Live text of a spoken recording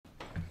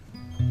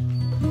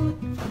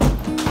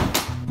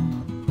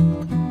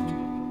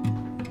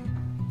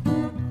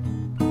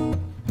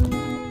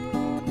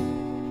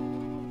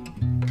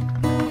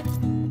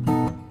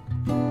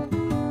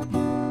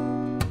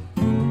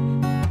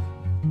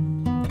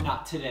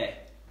Not today.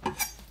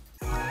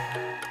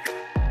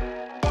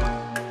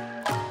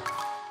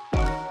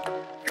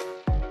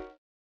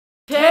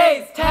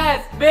 Taste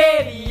test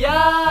video!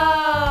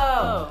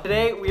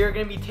 Today we are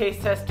going to be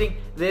taste testing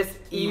this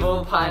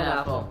evil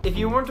pineapple. If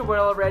you weren't aware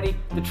already,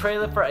 the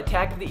trailer for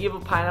Attack of the Evil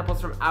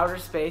Pineapples from Outer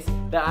Space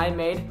that I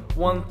made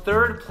won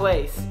third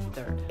place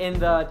in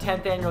the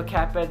 10th annual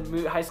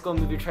CapEd High School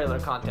Movie Trailer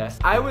Contest.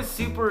 I was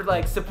super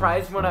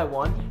surprised when I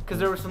won because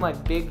there was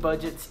some big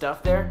budget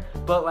stuff there,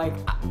 but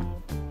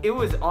it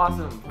was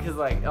awesome because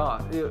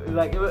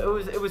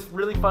it was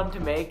really fun to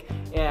make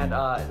and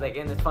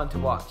and it's fun to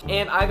watch.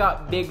 And I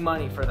got big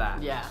money for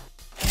that. Yeah.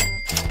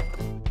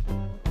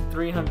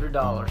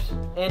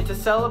 $300. And to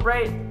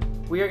celebrate,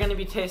 we are going to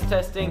be taste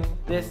testing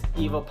this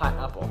evil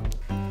pineapple.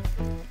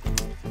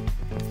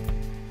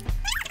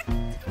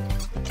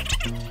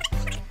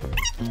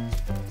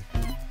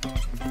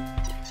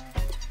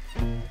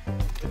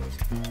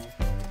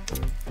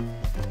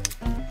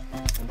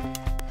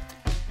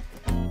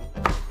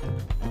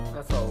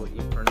 That's all we'll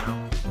eat for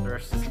now. The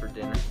rest is for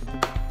dinner.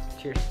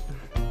 Cheers.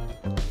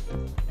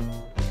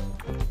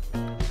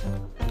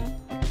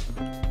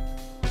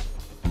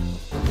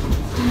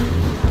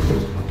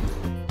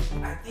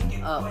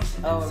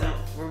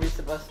 Were we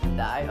supposed to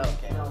die?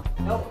 Okay.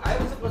 No, I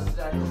was supposed to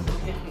die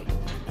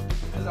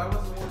because I was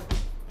the one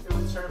that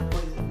was trying to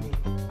poison me.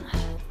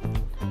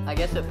 I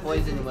guess it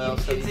poisoned Will,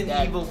 so It's he's an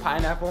dead. evil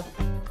pineapple.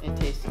 It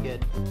tastes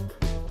good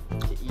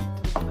to eat.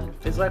 But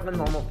It's like a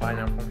normal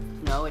pineapple.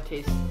 no, it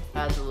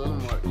has a little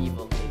more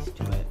evil taste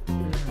to it.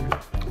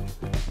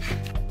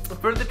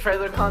 For the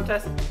trailer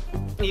contest,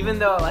 even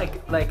though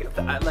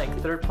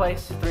third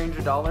place,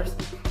 $300,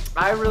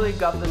 I really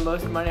got the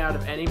most money out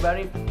of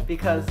anybody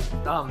because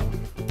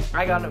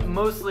I got it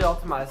mostly all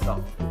to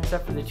myself,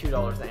 except for the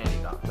 $2 that Andy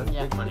got. That's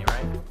big money,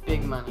 right?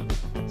 Big money.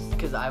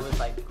 Because I was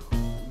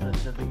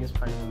the biggest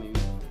part of the movie.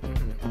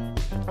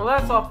 Well,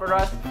 that's all for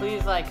us.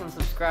 Please like and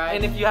subscribe.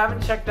 And if you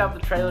haven't checked out the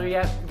trailer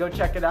yet, go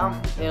check it out.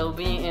 It'll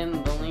be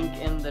in the link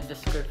in the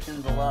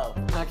description below.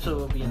 Actually, it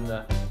will be in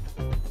the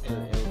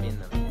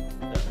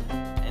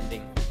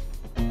ending.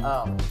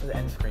 Oh. The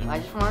end screen. I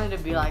just wanted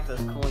to be like those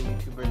cool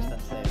YouTubers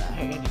that say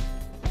that.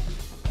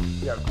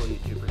 We are cool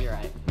YouTubers. You're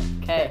right.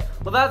 Okay.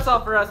 Well, that's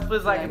all for us.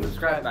 Please like and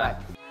subscribe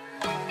back.